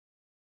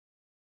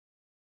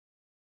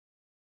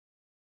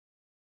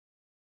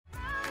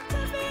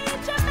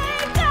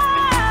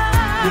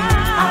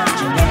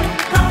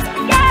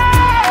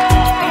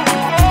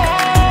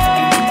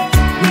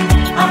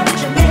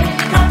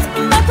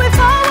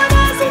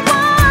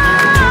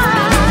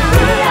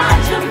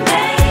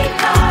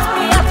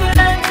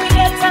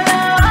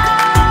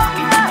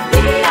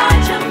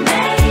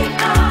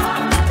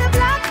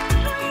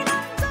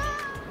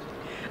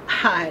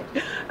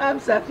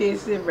Safia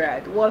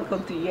Seivwright.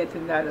 Welcome to yet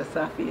another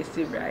Safia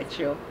Seivwright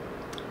show.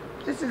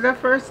 This is our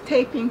first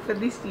taping for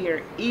this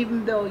year,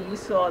 even though you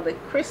saw the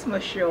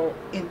Christmas show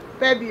in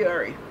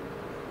February.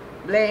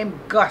 Blame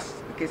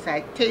Gus, because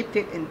I taped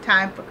it in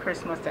time for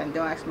Christmas, and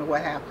don't ask me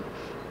what happened.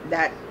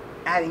 That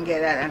I didn't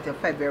get that until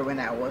February when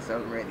I was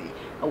already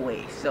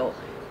away. So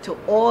to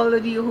all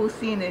of you who've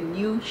seen a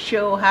new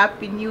show,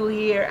 Happy New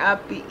Year,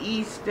 Happy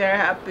Easter,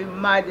 Happy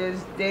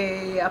Mother's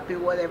Day, Happy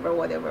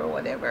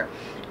whatever.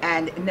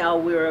 And now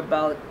we're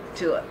about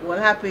to, well,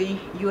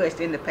 Happy U.S.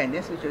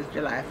 Independence, which was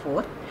July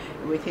 4th.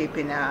 We're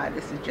taping,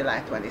 this is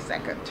July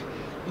 22nd.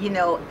 You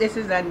know, this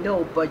is a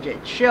no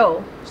budget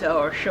show, so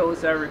our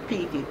shows are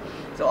repeated.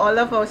 So all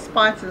of our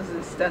sponsors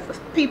and stuff,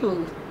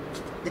 people,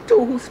 the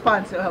two who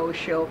sponsor our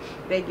show,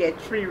 they get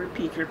free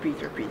repeat.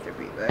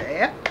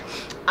 Yeah?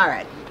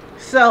 Alright,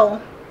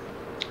 so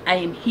I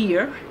am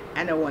here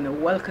and I want to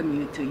welcome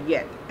you to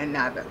yet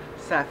another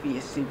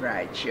Safia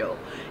Seivwright show.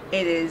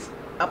 It is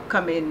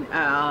upcoming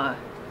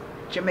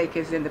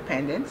Jamaica's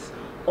independence,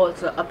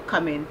 also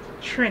upcoming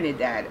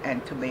Trinidad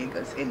and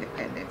Tobago's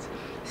independence.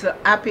 So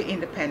happy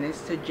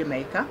independence to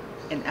Jamaica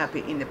and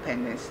happy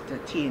independence to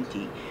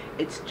TNT.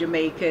 It's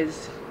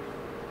Jamaica's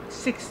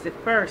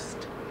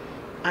 61st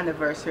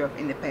anniversary of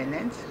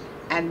independence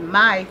and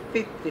my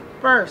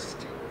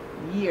 51st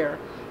year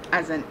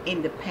as an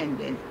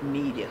independent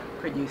media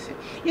producer.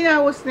 You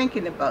know, I was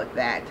thinking about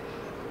that,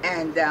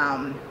 and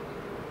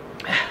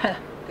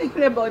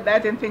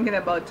thinking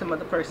about some of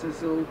the persons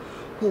who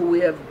we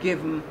have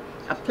given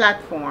a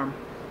platform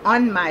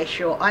on my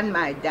show, on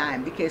my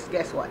dime, because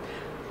guess what?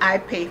 I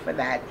pay for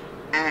that,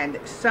 and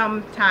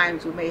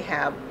sometimes we may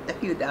have a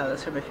few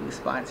dollars from a few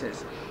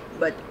sponsors,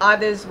 but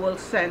others will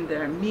send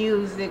their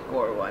music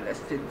or want us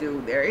to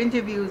do their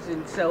interviews,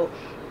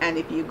 and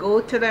if you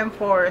go to them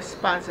for a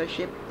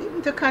sponsorship,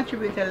 even to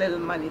contribute a little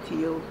money to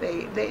you,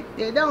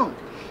 they don't.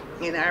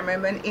 You know, I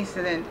remember an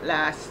incident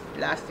last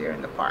year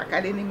in the park.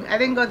 I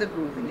didn't go to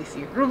Groovin this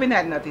year. Groovin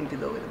had nothing to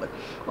do with it, but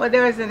well,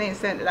 there was an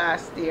incident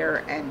last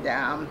year, and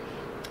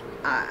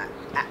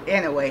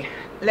anyway,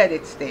 let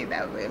it stay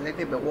that way. Let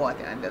it be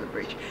water under the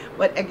bridge.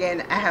 But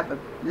again, I have a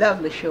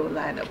lovely show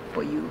lined up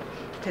for you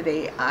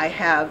today. I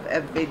have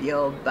a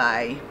video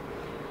by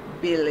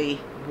Billy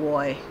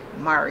Boy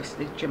Morris,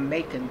 the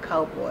Jamaican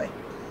cowboy.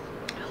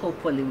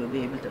 Hopefully we'll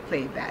be able to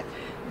play that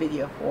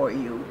video for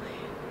you.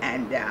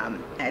 And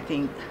I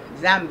think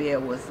Zambia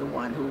was the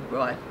one who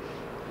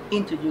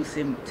introduced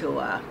him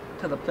to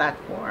the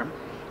platform.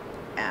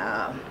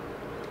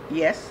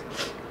 Yes,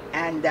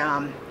 and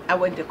I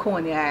went to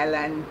Coney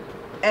Island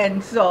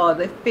and saw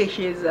the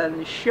fishes and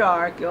the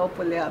shark.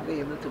 Hopefully I'll be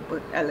able to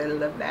put a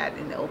little of that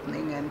in the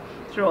opening and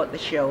throughout the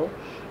show.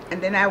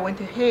 And then I went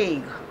to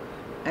Hague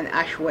on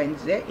Ash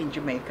Wednesday in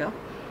Jamaica,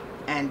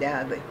 and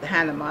the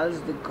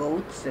animals, the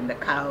goats and the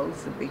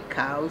cows, the big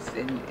cows,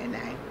 and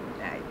I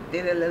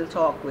did a little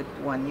talk with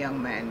one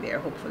young man there.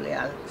 Hopefully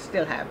I'll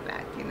still have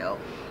that. You know,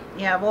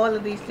 you have all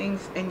of these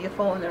things in your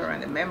phone or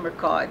on a memory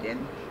card,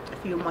 and a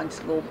few months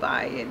go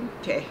by and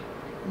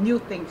new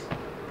things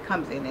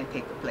comes in and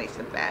take the place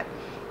of that.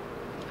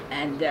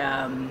 And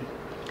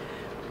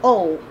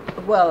oh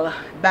well,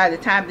 by the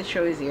time the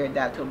show is here,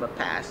 that will be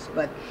past.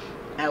 But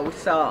we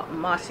saw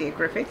Marcia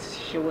Griffiths.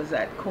 She was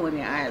at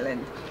Coney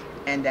Island,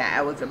 and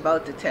I was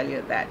about to tell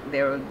you that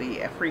there will be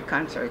a free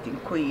concert in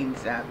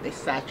Queens this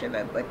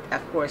Saturday, but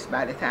of course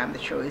by the time the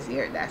show is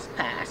here, that's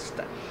past.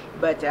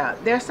 But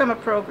there are summer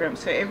programs,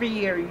 so every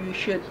year you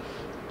should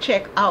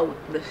check out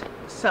the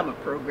summer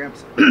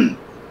programs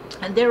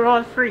and they're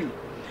all free.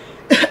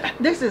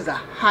 This is a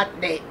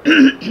hot day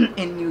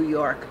in New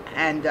York,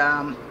 and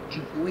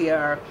we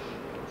are,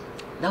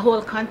 the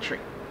whole country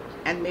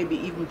and maybe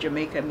even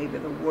Jamaica, maybe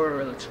the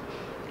world,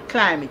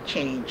 climate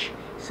change.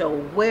 So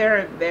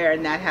where they're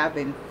not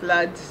having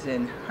floods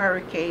and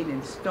hurricanes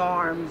and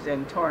storms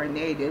and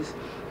tornadoes,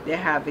 they're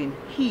having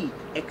heat,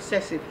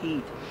 excessive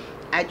heat.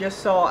 I just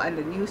saw on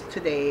the news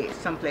today,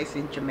 someplace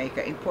in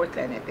Jamaica, in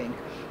Portland I think,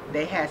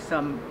 they had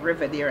some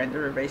river there, and the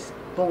river is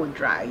bone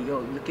dry.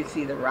 You can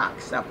see the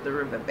rocks up the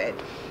riverbed.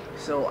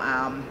 So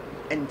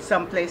in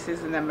some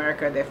places in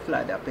America they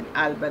flood, up in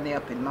Albany,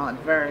 up in Mount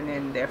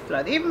Vernon, they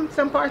flood. Even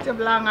some parts of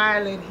Long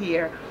Island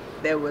here,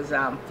 there was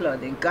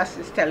flooding. Gus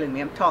is telling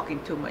me I'm talking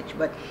too much,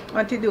 but I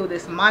want to do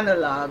this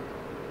monologue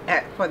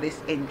for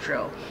this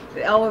intro.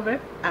 But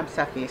however, I'm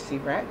Safia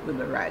Seivwright. We'll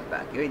be right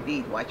back. You're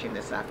indeed watching the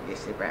Safia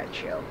Seivwright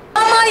show.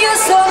 You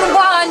son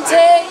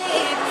wanted.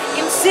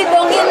 Him sit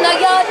down in the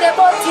yard,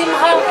 but him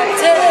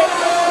haunted.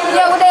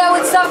 Yeah, we're there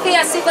with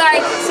Safia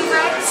Seivwright.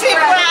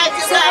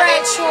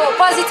 Seivwright show.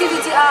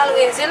 Positivity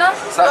always, you know?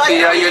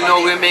 Safia, you know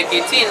we make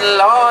it in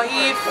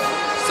life.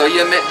 So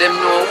you make them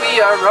know we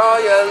are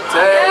royalty.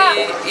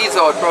 Yeah. He's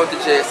our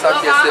protege,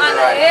 Safia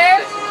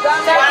Seivwright.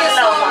 Thank you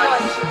so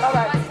much. All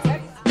right.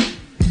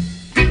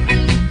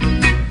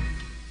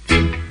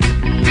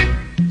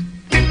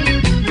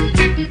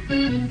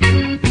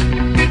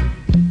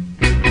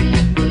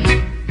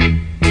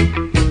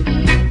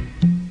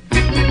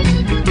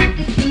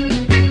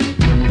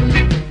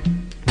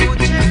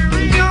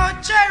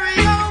 Cherry,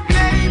 oh,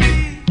 baby.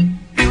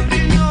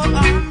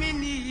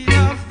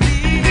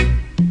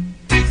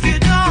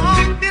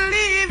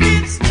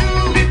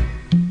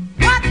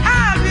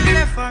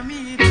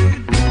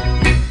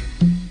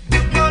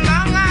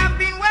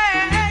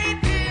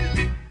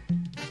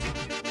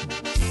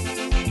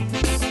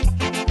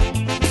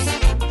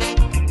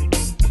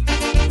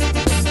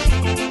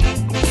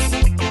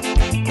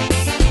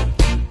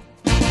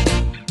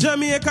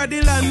 Jamaica,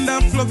 the land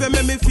of love, you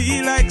make me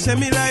feel like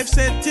semi-life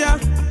set, yeah.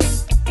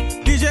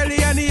 The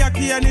jelly and the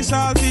yaki and the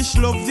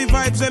saltfish, love the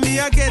vibes that me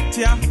I get,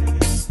 yeah.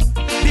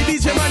 The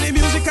DJ man, the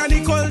music and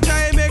the culture,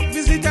 I make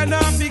visit and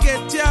not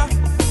forget, yeah.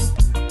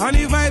 And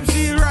the vibes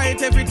feel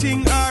right,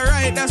 everything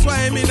alright, that's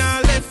why I'm in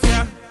a left,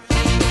 yeah.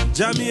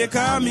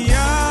 Jamaica, me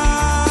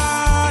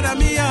yard,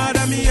 me yard,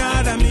 me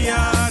yard, me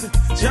yard.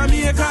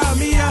 Jamaica,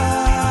 me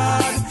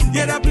yard,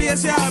 yeah, that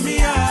place, yeah, me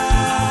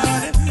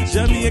yard.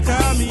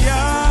 Jamaica, me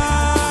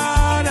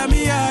yard,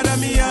 me yard,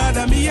 me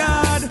yard, me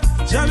yard.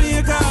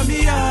 Jamaica,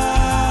 me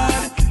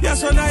yard, yeah,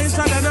 so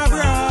nicer than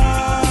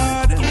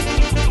abroad.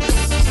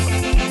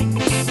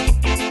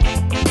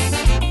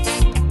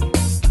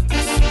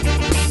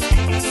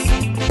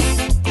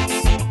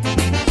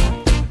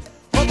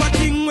 Upper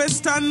King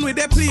Western with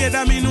the play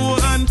that me know,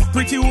 and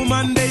pretty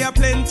woman they are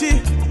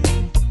plenty.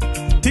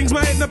 Things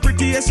might not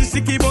pretty as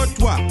sticky, but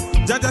what?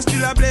 Jaja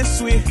still a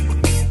bless we.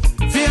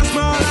 Fear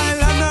small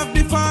island of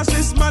the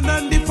fastest man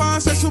and the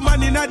fastest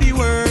woman in the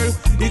world.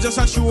 They just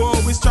a show how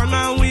we strong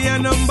and we are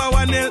number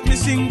one. Help me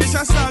sing this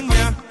a song,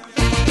 yeah.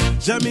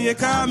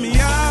 Jamaica, me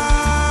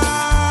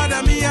yard,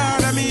 me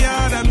yard, me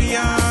yard, me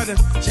yard.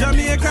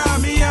 Jamaica,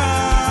 me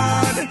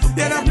yard,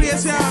 yeah, that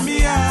place, yeah,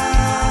 me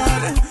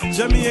yard.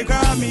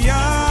 Jamaica, me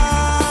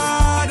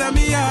yard,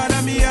 me yard,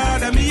 me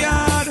yard, me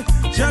yard.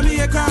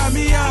 Jamaica,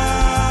 me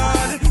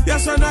yard, yeah,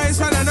 so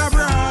nicer than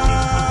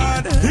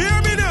abroad.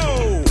 Hear me now.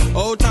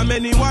 Out of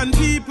many one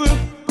people,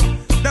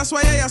 that's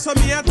why I saw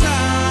me a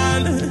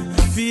tan.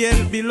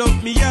 Feel be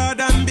love me yard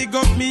and big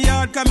up me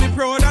yard, can me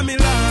proud of me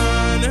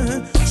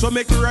land. So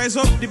make you rise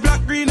up the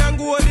black, green and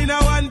gold in a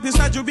one piece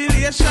of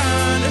jubilation.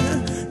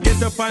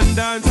 Get up and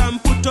dance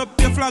and put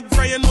up your flag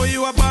for you know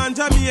you are born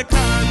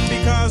Jamaican.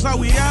 Because how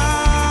we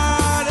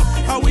are,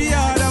 how we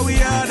are, how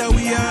we are, how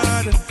we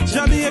are.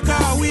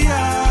 Jamaica we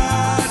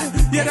are,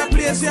 yeah, the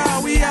place, yeah,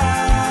 we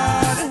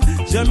are.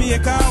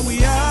 Jamaica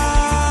we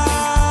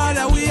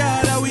are, we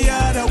are, we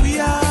are, we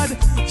are.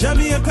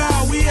 Jamaica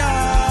we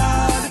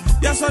are,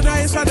 yeah, so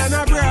nicer than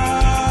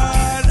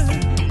abroad.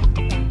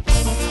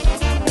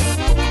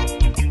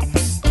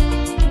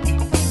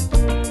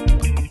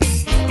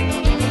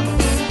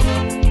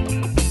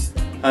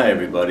 Hi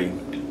everybody,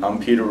 I'm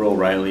Peter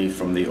O'Reilly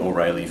from the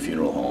O'Reilly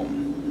Funeral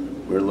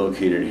Home. We're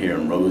located here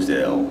in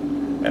Rosedale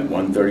at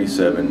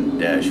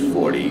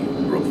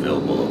 137-40 Brookville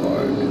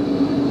Boulevard.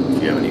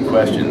 If you have any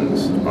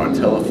questions, our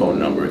telephone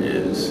number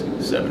is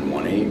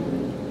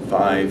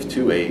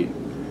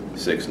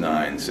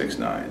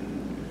 718-528-6969.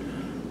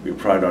 We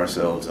pride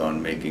ourselves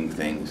on making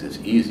things as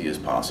easy as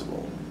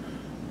possible,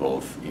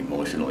 both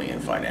emotionally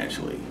and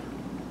financially,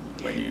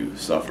 when you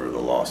suffer the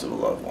loss of a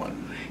loved one.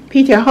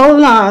 Peter, how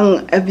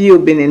long have you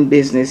been in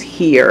business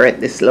here at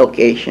this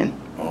location?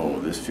 Oh,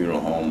 this funeral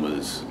home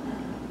was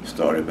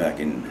started back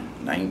in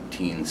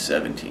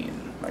 1917,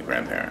 my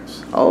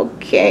grandparents.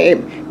 Okay,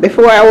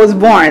 before I was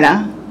born,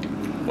 huh?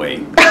 Way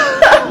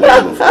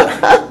before.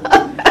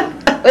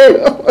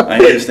 I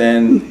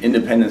understand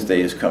Independence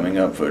Day is coming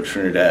up for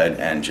Trinidad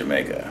and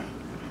Jamaica.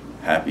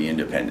 Happy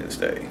Independence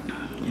Day.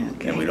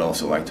 Okay. And we'd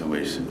also like to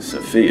wish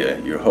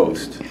Safia, your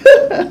host,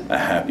 a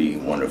happy,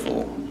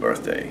 wonderful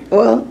birthday.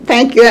 Well,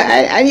 thank you.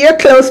 And you're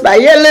close by.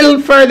 You're a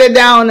little further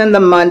down in the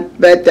month,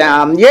 but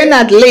you're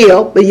not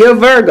Leo, but you're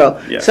Virgo.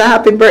 Yes. So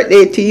happy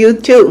birthday to you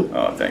too.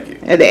 Oh, thank you.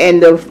 At the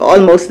end of,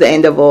 almost the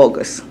end of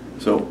August.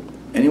 So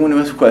anyone who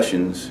has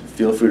questions,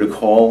 feel free to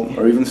call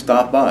or even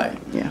stop by.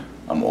 Yeah.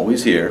 I'm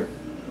always here.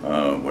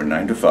 We're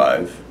 9 to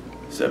 5,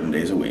 7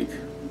 days a week.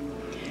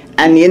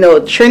 And you know,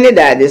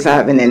 Trinidad is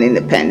having an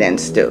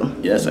independence too.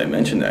 Yes, I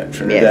mentioned that.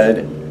 Trinidad,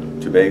 yes.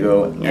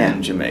 Tobago, yeah.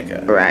 and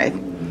Jamaica. Right.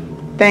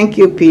 Thank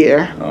you,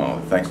 Peter.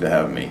 Oh, thanks for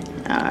having me.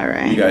 All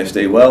right. You guys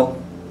stay well.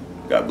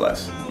 God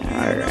bless.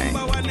 All right.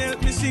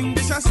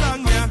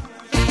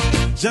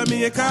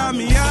 Jamaica,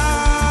 me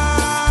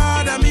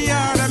yard, me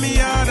yard, me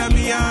yard,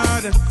 me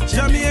yard.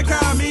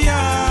 Jamaica, me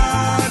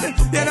yard,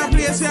 yeah, that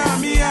place, yeah,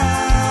 me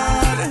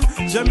yard.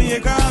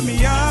 Jamaica, me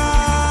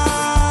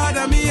yard,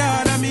 me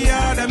yard, me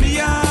yard, me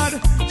yard.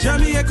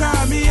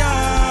 Jamaica, me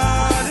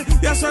yard,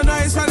 yeah, so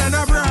nicer than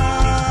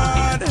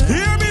abroad.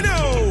 Hear me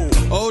now.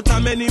 Out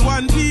of many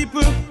one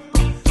people,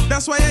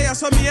 that's why I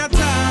saw me a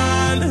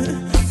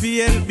tan.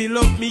 Feel be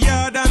love me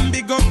yard and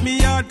big up me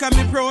yard, can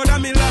me proud of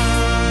me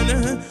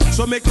land.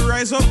 So make you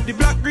rise up the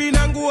black, green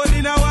and gold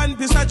in a one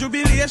piece of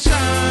jubilation.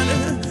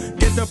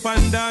 Get up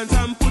and dance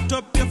and put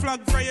up your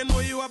flag for you know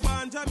you are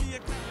born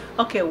Jamaica.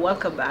 Okay,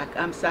 welcome back.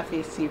 I'm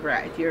Safia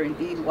Seivwright. You're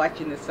indeed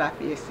watching the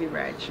Safia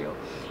Seivwright Show.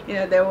 You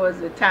know, there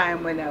was a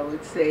time when I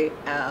would say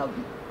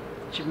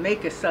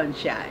Jamaica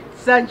sunshine,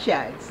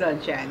 sunshine,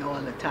 sunshine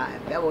all the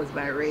time. That was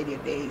my radio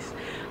days.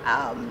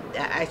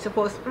 I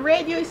suppose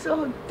radio is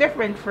so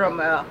different from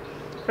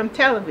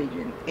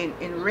television.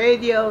 In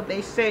radio,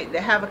 they say they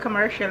have a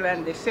commercial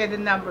and they say the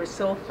numbers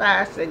so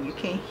fast and you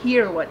can't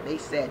hear what they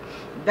said.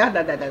 Da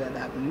da da da da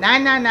da. Nah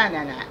nah nah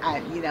nah nah.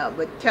 You know,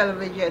 but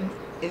television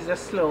is a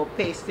slow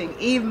paced thing.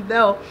 Even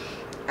though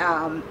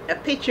a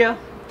picture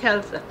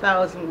tells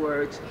 1,000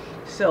 words.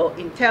 So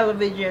in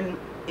television,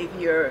 if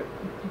you're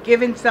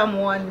giving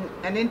someone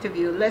an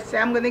interview, let's say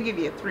I'm going to give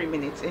you a 3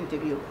 minutes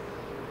interview.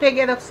 They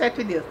get upset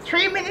with you.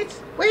 3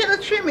 minutes? Well, you know,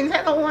 3 minutes.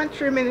 I don't want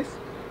 3 minutes.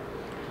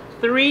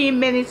 3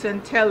 minutes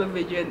on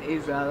television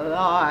is a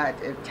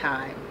lot of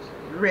time,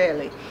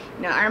 really.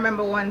 Now, I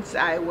remember once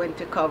I went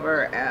to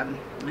cover an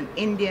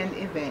Indian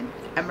event,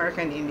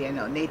 American Indian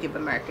or Native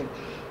American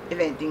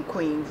event in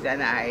Queens,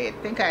 and I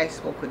think I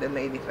spoke with the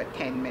lady for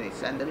 10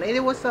 minutes, and the lady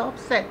was so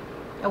upset.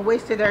 I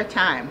wasted her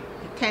time.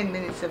 10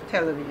 minutes of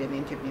television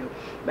interview.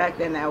 Back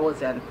then I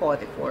was on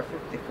 44,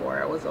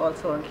 54. I was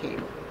also on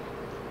cable.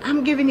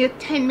 I'm giving you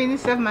 10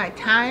 minutes of my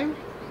time.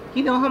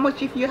 You know how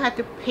much if you had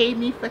to pay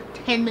me for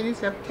 10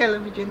 minutes of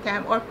television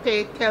time or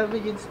pay a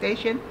television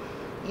station?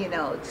 You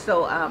know,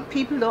 so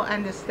people don't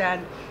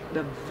understand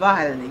the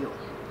value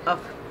of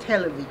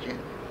television.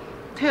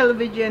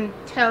 Television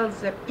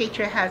tells a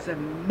picture, has a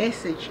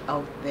message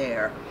out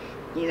there.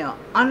 You know,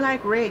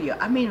 unlike radio.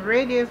 I mean,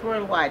 radio is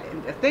worldwide.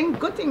 And the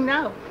good thing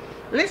now,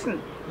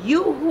 listen,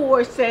 you who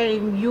are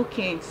saying you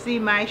can't see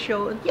my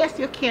show, yes,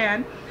 you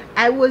can.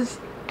 I was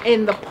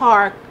in the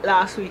park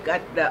last week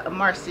at the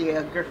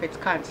Marcia Griffiths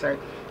concert,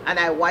 and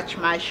I watched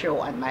my show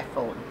on my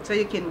phone. So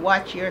you can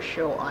watch your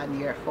show on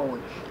your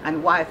phone, and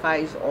Wi-Fi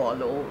is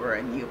all over,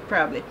 and you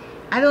probably,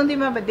 I don't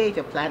even have a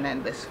data plan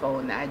on this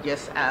phone. I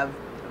just have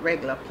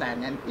regular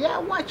plan, and yeah,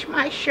 watch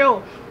my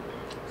show.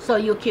 So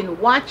you can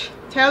watch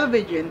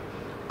television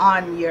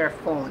on your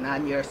phone,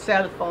 on your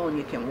cell phone.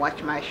 You can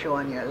watch my show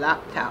on your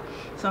laptop.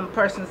 Some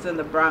persons in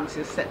the Bronx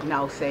is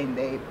now saying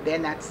they're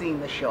not seeing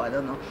the show. I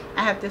don't know.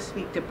 I have to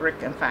speak to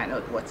Brick and find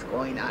out what's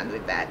going on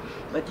with that.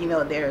 But you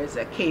know, there is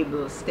a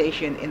cable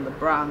station in the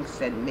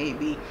Bronx, and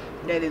maybe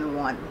they didn't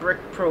want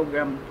Brick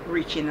program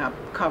reaching up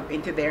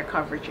into their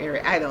coverage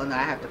area. I don't know.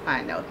 I have to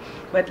find out.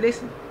 But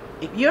listen,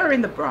 if you're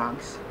in the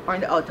Bronx or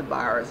in the outer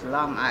boroughs,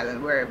 Long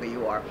Island, wherever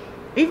you are,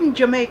 even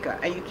Jamaica,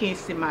 and you can't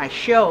see my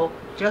show,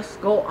 just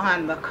go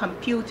on the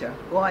computer,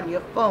 go on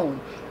your phone.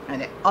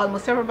 And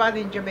almost everybody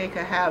in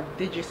Jamaica have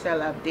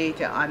Digicel, have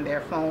data on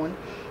their phone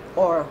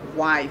or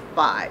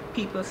Wi-Fi.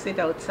 People sit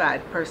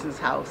outside person's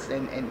house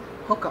and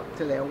hook up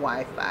to their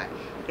Wi-Fi.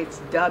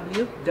 It's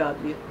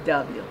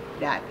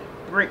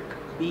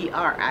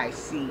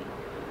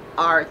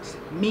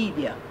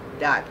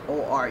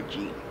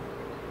www.bric.artsmedia.org,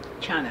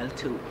 channel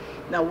 2.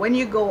 Now when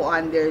you go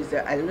on, there's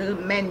a little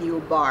menu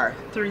bar,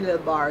 3 little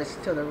bars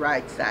to the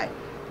right side.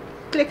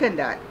 Click on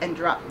that and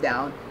drop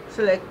down,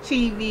 select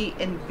TV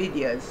and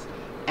videos,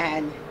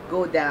 and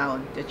go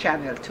down to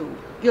channel 2.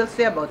 You'll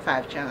see about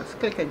 5 channels.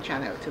 Click on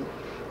channel 2.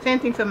 Same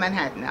thing for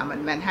Manhattan. I'm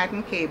on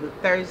Manhattan Cable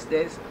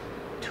Thursdays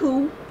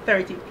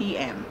 2:30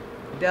 p.m.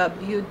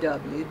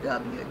 www.mnn.org,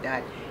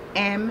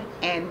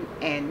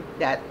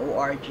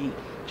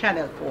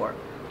 channel 4.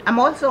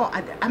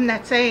 I'm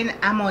not saying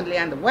I'm only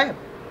on the web.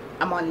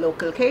 I'm on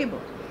local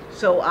cable.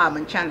 So I'm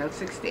on channel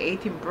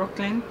 68 in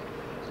Brooklyn,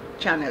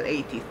 channel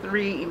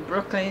 83 in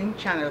Brooklyn,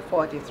 channel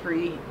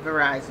 43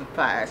 Verizon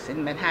Fios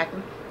in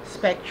Manhattan,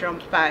 Spectrum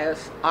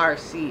Fios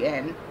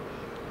RCN,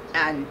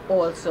 and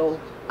also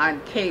on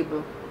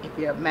cable, if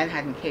you have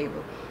Manhattan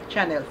Cable,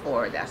 channel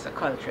 4, that's a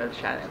cultural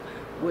channel.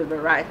 We'll be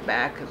right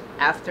back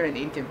after an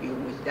interview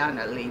with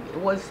Donald Levy. It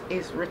was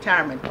his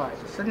retirement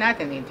party, so not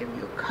an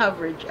interview,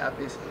 coverage of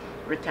his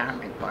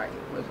retirement party.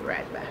 We'll be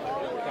right back.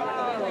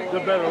 The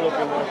better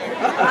looking one.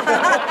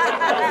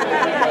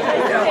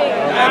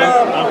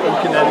 I'm from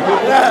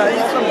Connecticut. Yeah,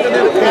 he's from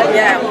Connecticut.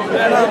 Yeah.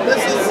 And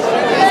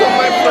these are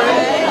my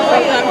friends.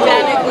 I'm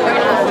Janet.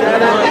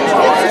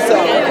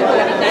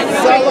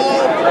 Salo,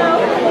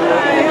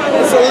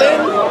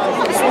 Celine,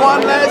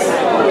 Swanless,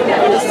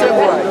 and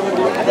Seivwright.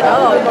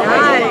 Oh,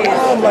 nice.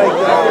 Oh my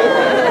God.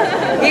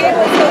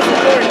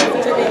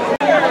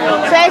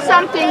 Say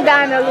something,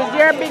 Donald. It's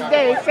your big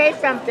day. Say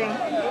something.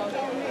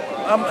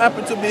 I'm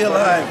happy to be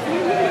alive.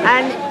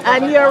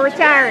 And you're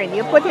retiring.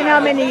 You put in how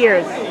many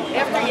years?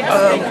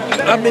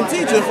 I've been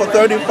teaching for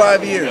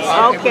 35 years.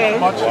 Okay.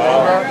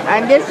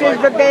 And this is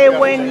the day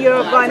when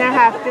you're gonna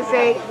have to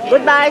say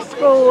goodbye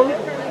school.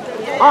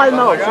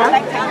 Almost, huh?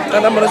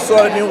 And I'm going to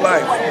start a new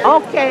life.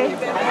 Okay.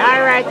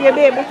 All right. You'll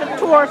be able to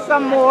tour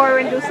some more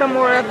and do some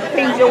more of the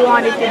things you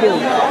wanted to do.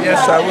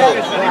 Yes, I will.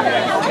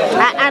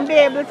 Yeah. And be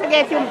able to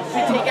get you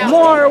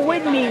more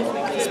with me.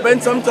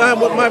 Spend some time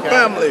with my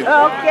family.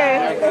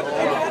 Okay.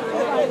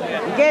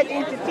 Get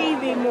into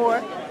TV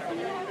more.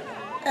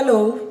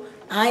 Hello,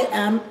 I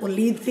am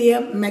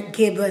Altheia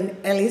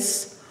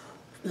McGibbon-Ellis,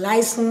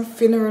 licensed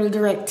funeral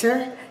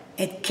director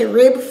at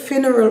Carib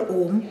Funeral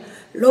Home,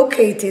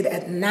 located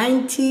at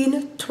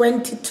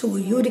 1922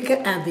 Utica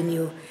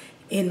Avenue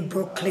in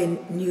Brooklyn,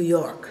 New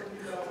York.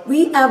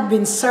 We have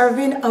been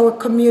serving our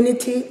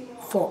community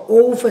for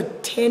over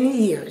 10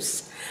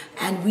 years,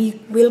 and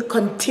we will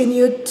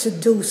continue to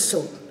do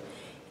so.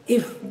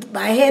 If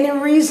by any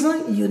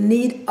reason you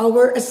need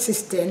our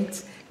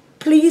assistance,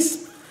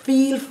 please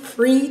feel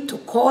free to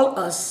call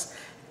us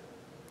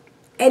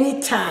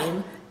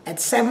anytime at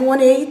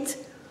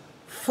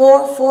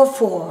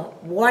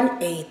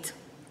 718-444-1818.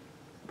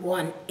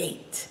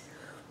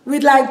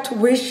 We'd like to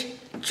wish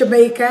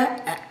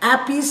Jamaica a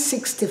happy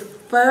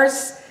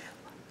 61st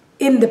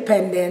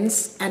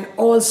independence, and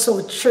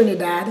also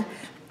Trinidad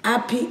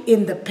happy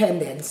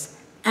independence.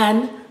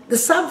 And the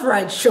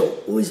Seivwright Show,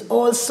 who is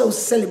also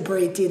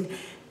celebrating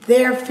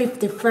their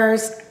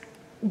 51st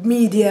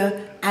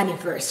media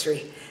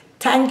anniversary.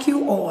 Thank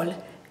you all,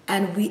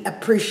 and we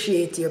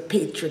appreciate your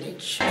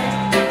patronage.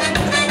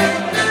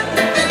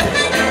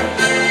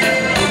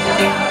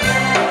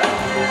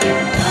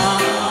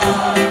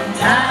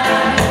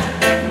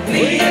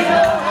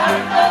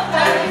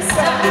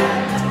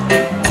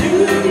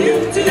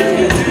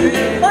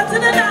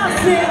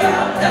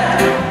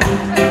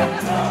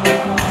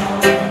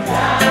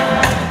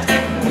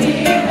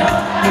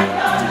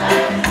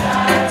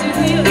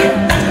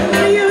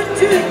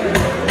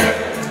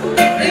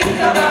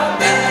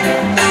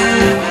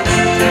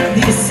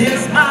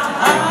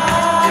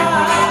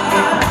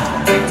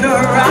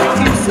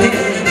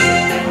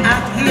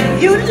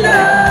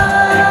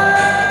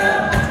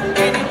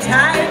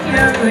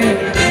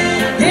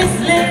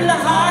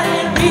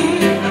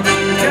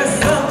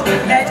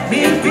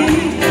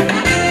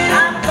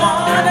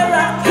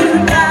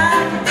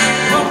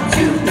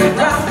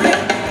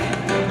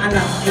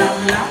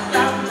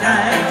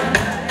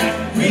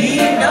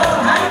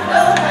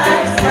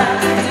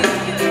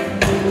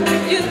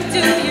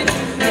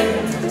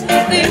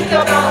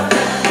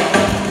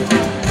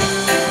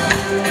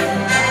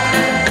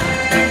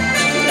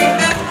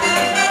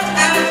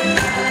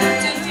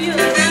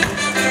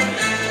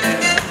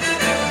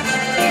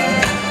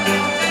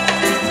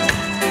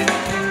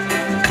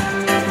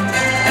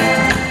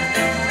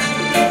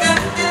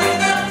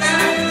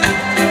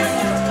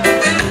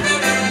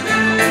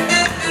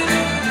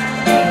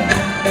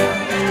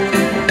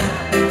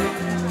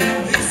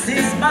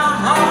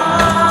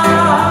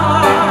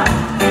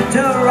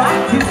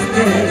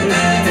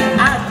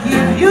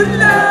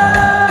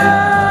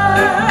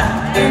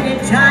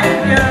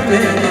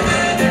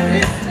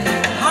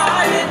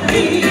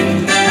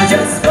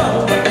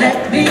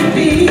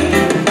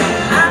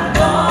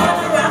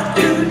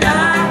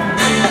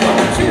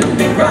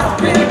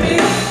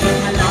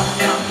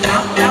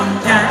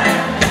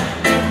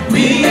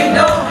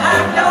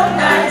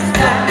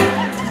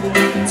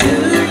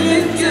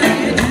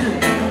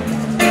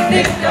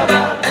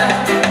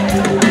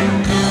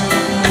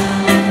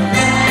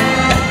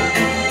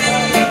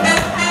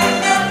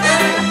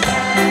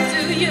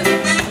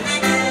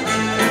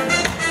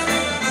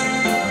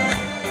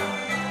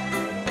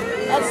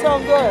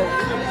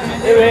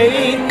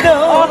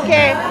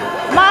 Okay.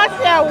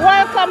 Marcia,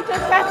 welcome to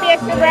Safia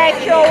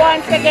Seivwright Show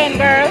once again,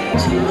 girl.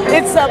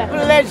 It's a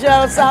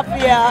pleasure,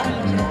 Safia,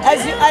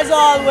 as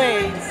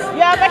always.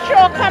 You have a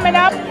show coming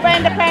up for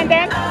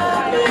Independence?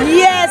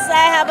 Yes,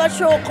 I have a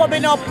show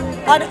coming up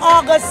on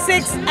August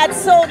 6th at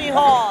Sony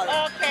Hall.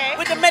 Okay.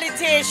 With the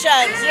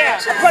meditations. Yeah.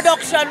 A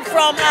production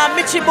from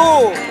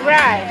McGibbon.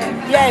 Right.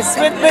 Yes,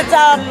 with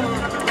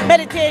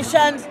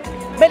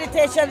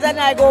meditations, and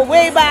I go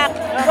way back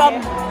from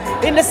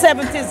in the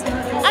 70s.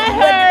 I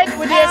heard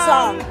with their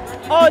song.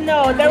 Oh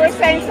no, they were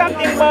saying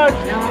something about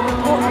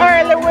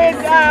early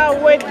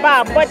with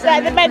Bob, but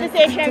the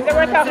meditations they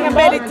were talking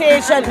about.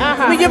 Meditation.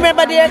 Do you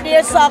remember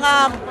their song?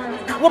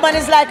 Woman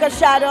is like a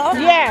shadow.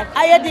 Yes.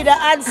 I did an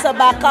answer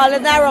back called a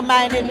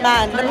narrow-minded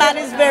man. The man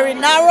is very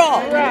narrow.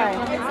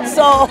 Right.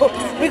 So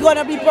we're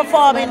gonna be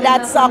performing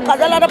that song because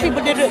a lot of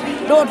people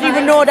don't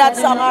even know that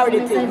song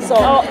already. So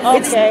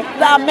it's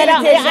the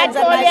meditations.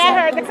 I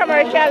heard the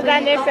commercials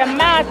and they say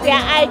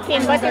Marcia,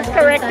 Aiken, but it's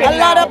corrected. A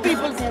lot of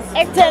people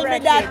tell me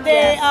that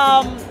they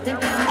are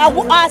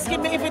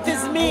asking me if it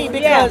is me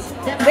because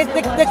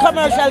the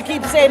commercial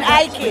keeps saying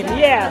Aiken.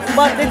 Yeah.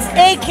 But it's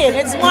Aiken.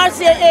 It's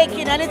Marcia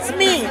Aiken and it's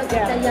me.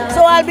 Yeah.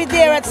 So I'll be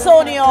there at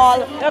Sony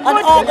Hall on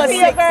August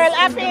 6th. Girl,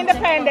 happy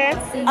independence.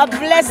 A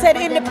blessed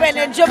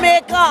independent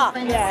Jamaica.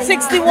 Yeah.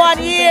 61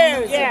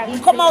 years. Yeah.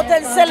 Come out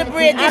and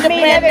celebrate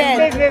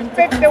independence. This is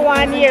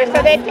 51 years,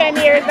 so they're 10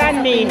 years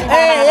on me.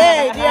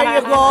 Hey, there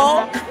you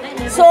go.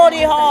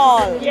 Sony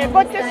Hall. Yeah,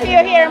 good to see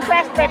you here in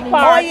Prospect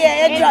Park. Oh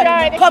yeah,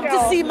 enjoy. Come show.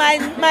 to see my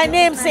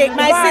namesake,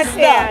 my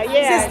Marcia,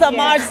 sister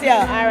Marcia.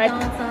 All right.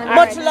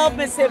 Much love,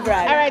 Miss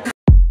Seivwright. All right.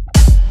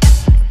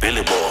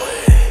 Billy Boy,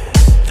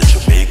 the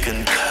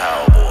Jamaican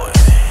cowboy.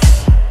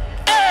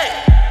 Hey!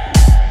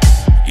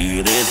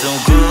 It is a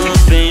good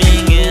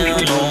thing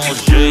in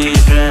those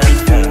Jamaican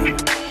phone.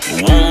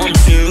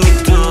 Once you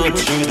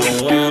touch, you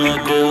don't wanna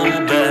go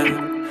back.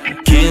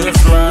 Kiss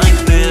like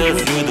this,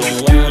 you don't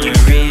wanna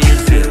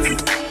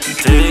resist.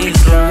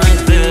 Taste like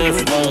this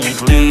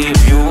won't leave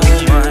your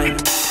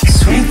mind.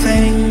 Sweet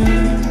thing,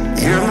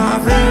 you're my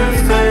very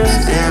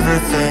first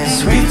everything.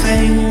 Sweet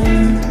thing,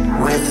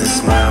 with the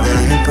smile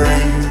that you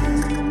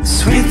bring.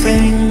 Sweet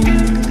thing,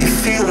 you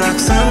feel like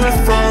summer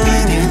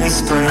falling in the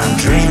spring. I'm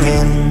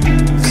dreaming,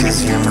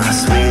 cause you're my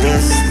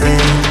sweetest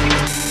thing.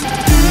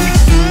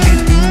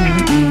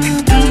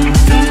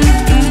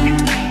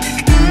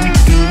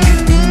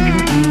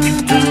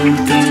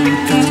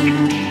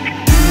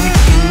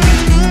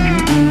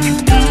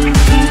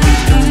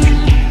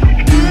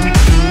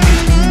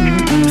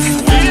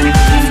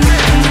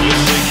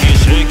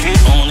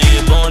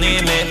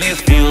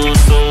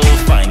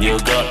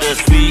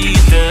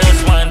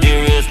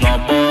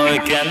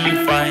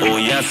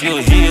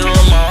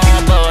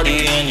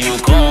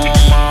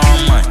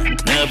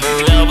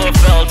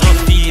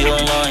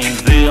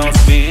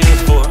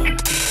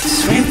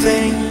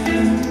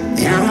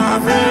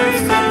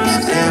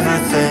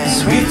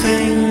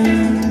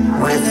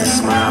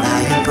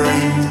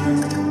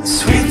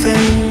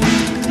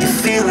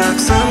 like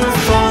summer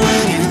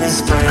falling in the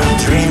spring. I'm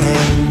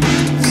dreaming,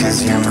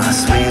 cause you're my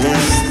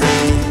sweetest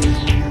thing.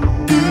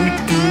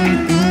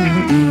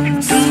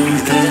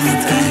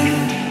 Sweetest thing.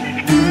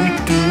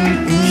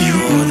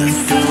 You're the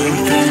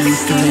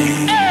sweetest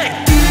thing.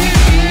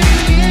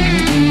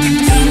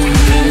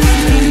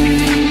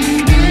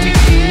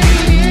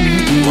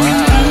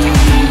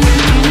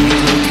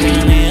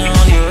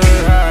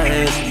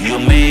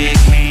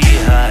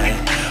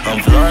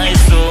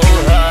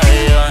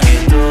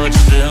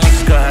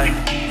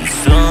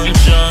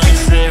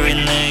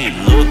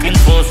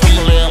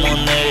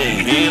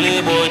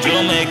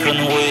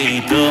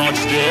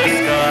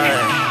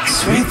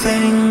 Sweet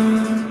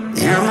thing,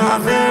 you're my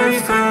very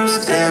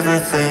first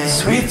everything.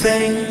 Sweet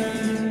thing,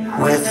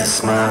 with the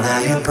smile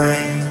that you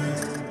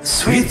bring.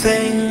 Sweet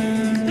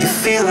thing, you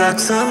feel like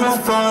summer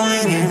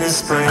falling in the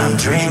spring. I'm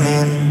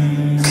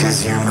dreaming,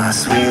 cause you're my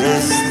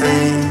sweetest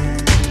thing.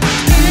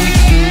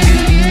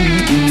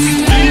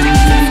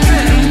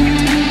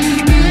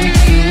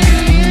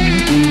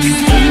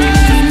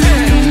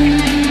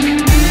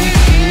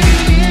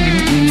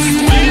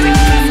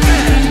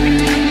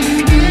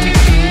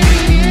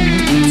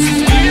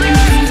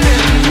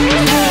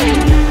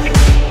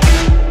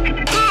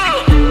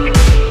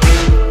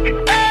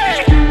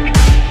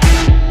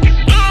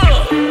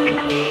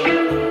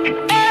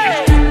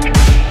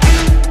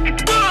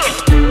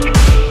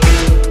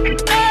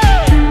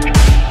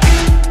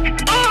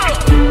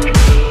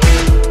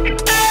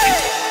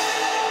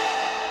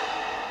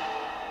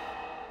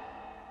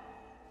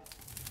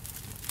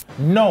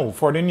 Now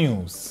for the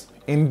news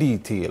in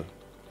detail.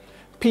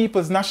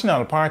 People's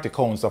National Party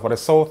Council for the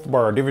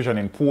Southborough Division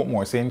in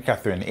Portmore, St.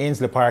 Catherine,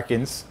 Ainsley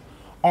Parkins,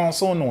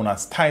 also known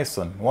as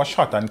Tyson, was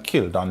shot and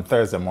killed on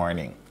Thursday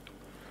morning.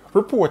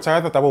 Reports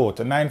are that about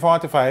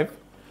 9:45,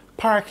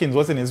 Parkins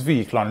was in his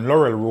vehicle on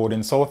Laurel Road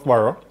in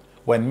Southborough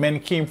when men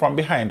came from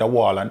behind a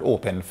wall and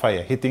opened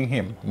fire, hitting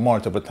him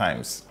multiple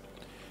times.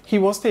 He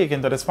was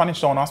taken to the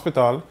Spanish Town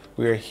Hospital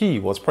where he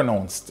was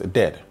pronounced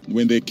dead.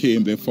 When they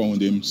came, they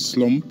found him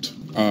slumped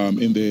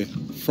in the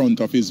front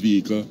of his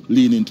vehicle,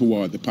 leaning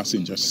toward the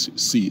passenger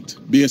seat.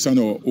 Based on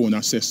our own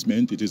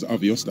assessment, it is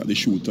obvious that the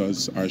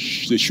shooters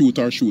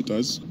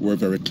were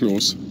very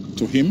close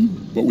to him,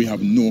 but we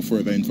have no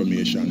further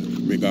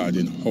information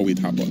regarding how it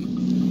happened.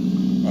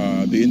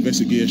 The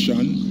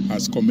investigation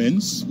has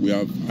commenced. We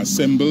have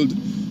assembled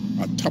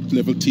a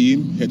top-level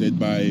team headed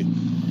by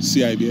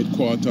CIB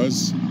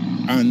headquarters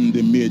and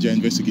the Major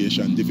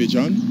Investigation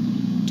Division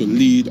to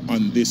lead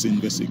on this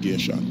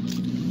investigation.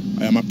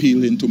 I am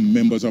appealing to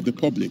members of the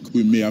public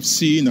who may have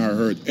seen or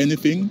heard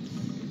anything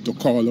to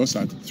call us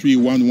at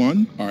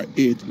 311 or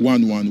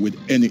 811 with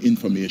any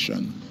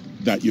information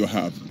that you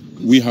have.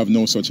 We have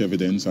no such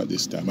evidence at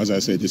this time. As I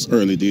said, it's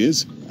early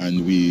days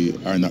and we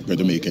are not going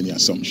to make any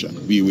assumption.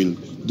 We will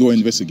do an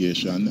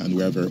investigation and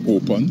we are very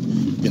open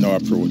in our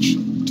approach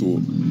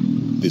to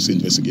this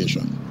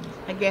investigation.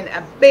 Again,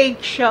 a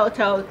big shout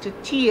out to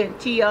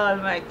TNT, all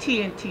my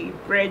TNT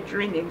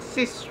brethren and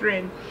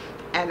sistren,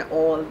 and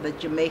all the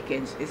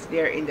Jamaicans. It's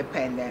their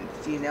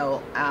independence, you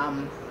know. I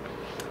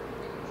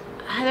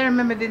don't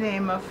remember the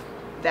name of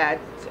that,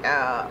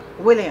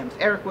 Williams,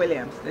 Eric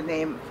Williams, the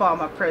name,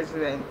 former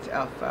president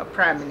of,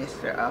 Prime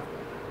Minister of,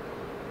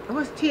 it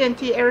was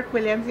TNT, Eric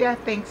Williams, yeah, I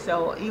think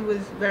so. He was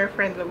very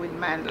friendly with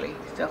Manley.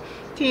 So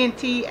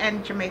TNT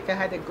and Jamaica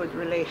had a good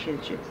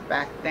relationship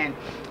back then.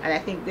 And I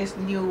think this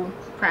new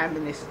Prime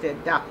Minister,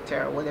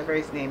 Doctor, whatever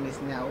his name is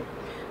now,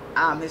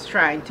 is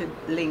trying to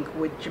link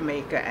with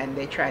Jamaica, and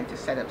they're trying to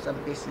set up some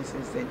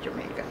businesses in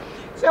Jamaica.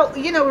 So,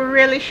 you know, we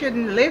really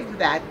shouldn't live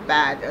that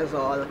bad as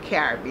all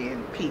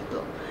Caribbean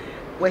people,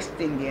 West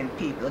Indian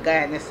people.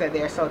 Guyana said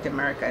they're South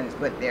Americans,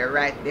 but they're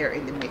right there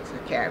in the mix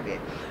of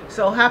Caribbean.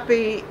 So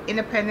happy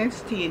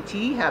Independence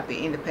TNT,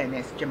 happy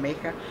Independence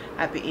Jamaica,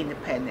 happy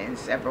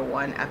Independence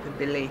everyone, happy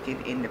belated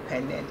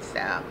Independence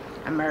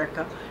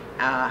America.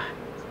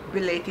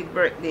 Belated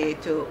birthday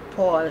to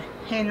Paul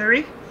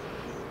Henry,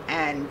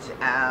 and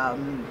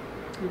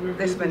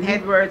this man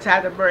Edwards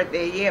had a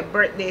birthday. Yeah,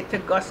 birthday to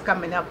Gus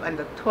coming up on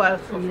the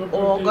 12th of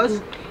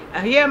August.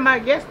 Here my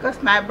guest,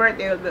 because my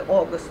birthday will be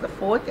August the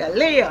 4th.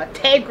 Leo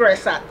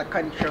Tigris at the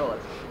control.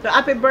 So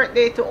happy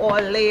birthday to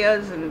all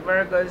Leos and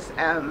Virgos.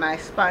 My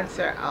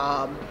sponsor,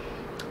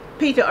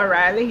 Peter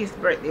O'Reilly, his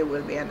birthday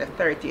will be on the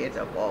 30th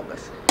of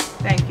August.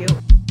 Thank you.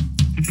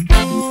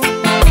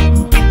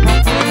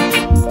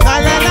 La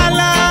la la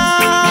la.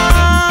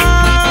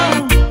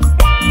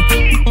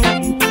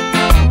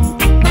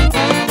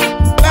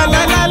 La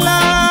la la la.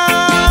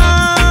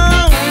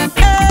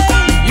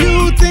 Hey,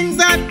 you think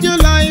that your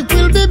life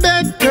will be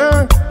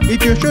better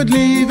if you should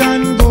leave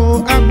and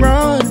go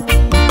abroad?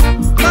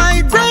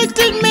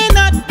 Migrating may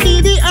not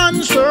be the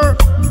answer,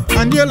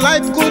 and your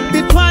life could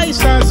be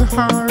twice as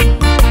hard.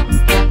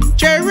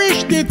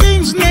 Cherish the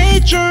things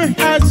nature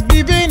has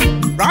given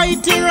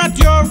right here at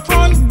your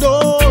front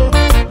door.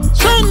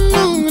 Sun,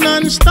 moon,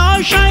 and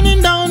stars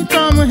shining down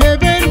from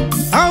heaven.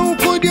 How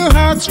could you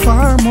ask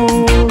for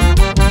more?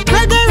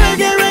 Reggae,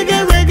 reggae,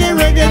 reggae, reggae,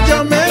 reggae,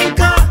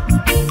 Jamaica,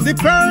 the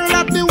pearl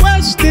of the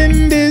West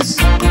Indies.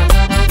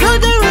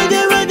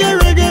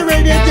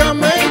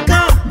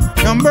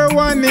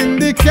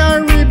 the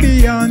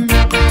Caribbean.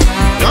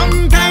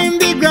 Sometimes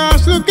the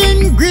grass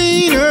looking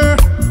greener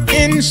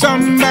in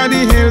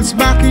somebody else's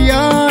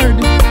backyard.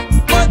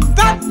 But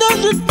that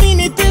doesn't mean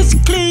it is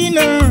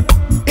cleaner.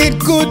 It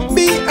could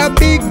be a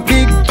big,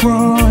 big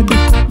fraud.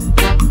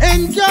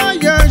 Enjoy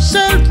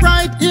yourself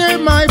right here,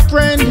 my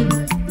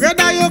friend.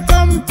 Whether you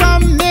come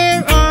from near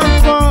or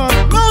far.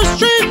 No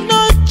street,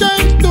 no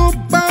chains to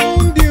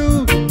bound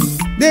you.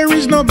 There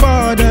is no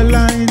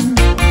borderline.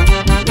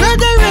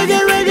 Reggae,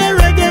 reggae, reggae,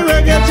 reggae,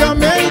 reggae,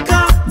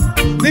 Jamaica,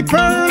 the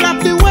pearl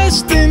of the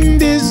West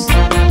Indies.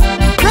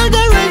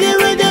 Reggae, reggae,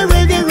 reggae,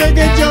 reggae,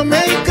 reggae,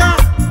 Jamaica,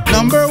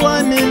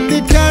 #1 in the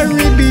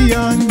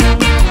Caribbean.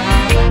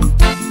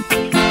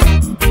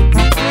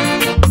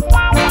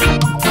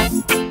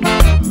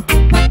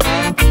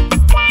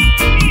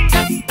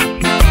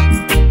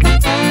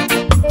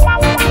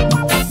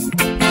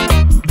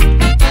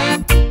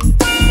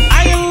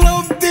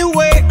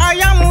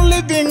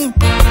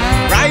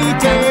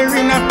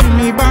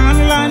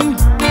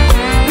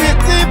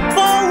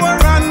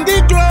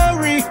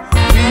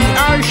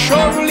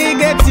 Surely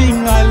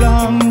getting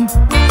along.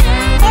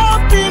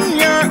 Open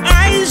your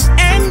eyes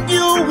and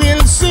you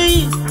will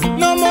see.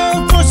 No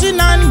more fussing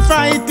and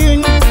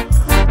fighting.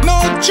 No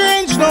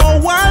change, no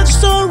walls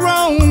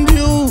surround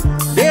you.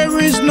 There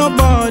is no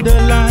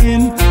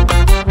borderline.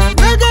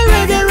 Reggae,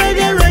 reggae,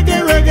 reggae, reggae,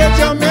 reggae,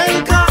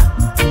 Jamaica,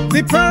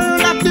 the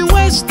pearl of the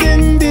West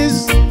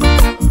Indies.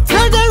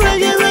 Reggae,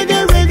 reggae,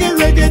 reggae, reggae,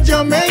 reggae,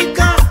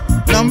 Jamaica,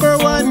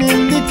 #1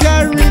 in the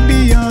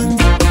Caribbean.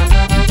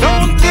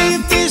 Don't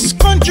leave this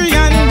country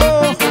and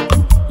go.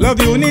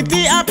 Love,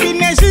 unity,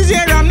 happiness is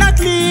here, I'm not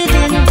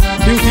leaving.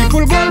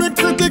 Beautiful girl with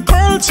pretty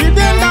curls, see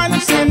them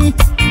dancing.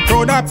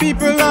 Crowd of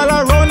people all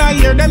around, I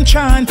hear them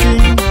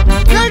chanting.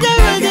 Reggae,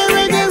 reggae,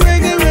 reggae,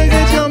 reggae,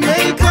 reggae,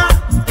 Jamaica,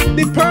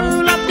 the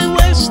pearl of